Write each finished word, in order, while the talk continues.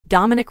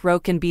Dominic,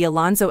 Roque and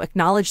Alonzo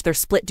acknowledged their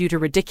split due to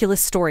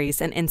ridiculous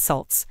stories and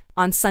insults.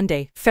 On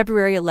Sunday,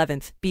 February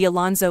 11th,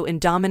 Alonzo and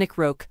Dominic,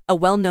 Roque, a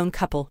well-known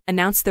couple,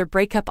 announced their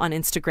breakup on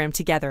Instagram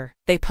together.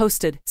 They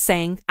posted,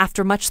 saying,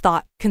 "After much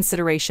thought,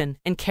 consideration,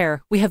 and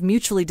care, we have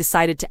mutually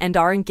decided to end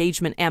our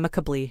engagement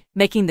amicably.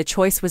 Making the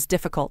choice was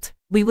difficult.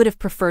 We would have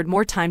preferred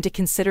more time to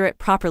consider it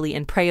properly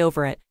and pray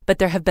over it, but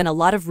there have been a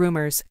lot of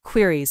rumors,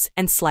 queries,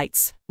 and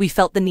slights. We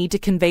felt the need to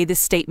convey this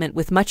statement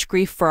with much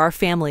grief for our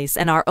families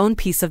and our own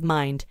peace of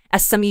mind,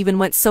 as some even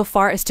went so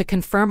far as to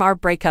confirm our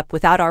breakup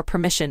without our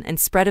permission and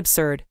spread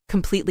absurd,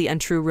 completely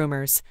untrue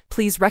rumors.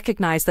 Please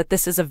recognize that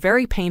this is a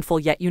very painful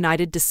yet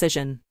united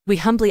decision. We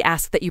humbly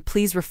ask that you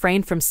please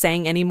refrain from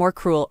saying any more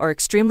cruel or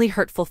extremely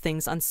hurtful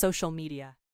things on social media."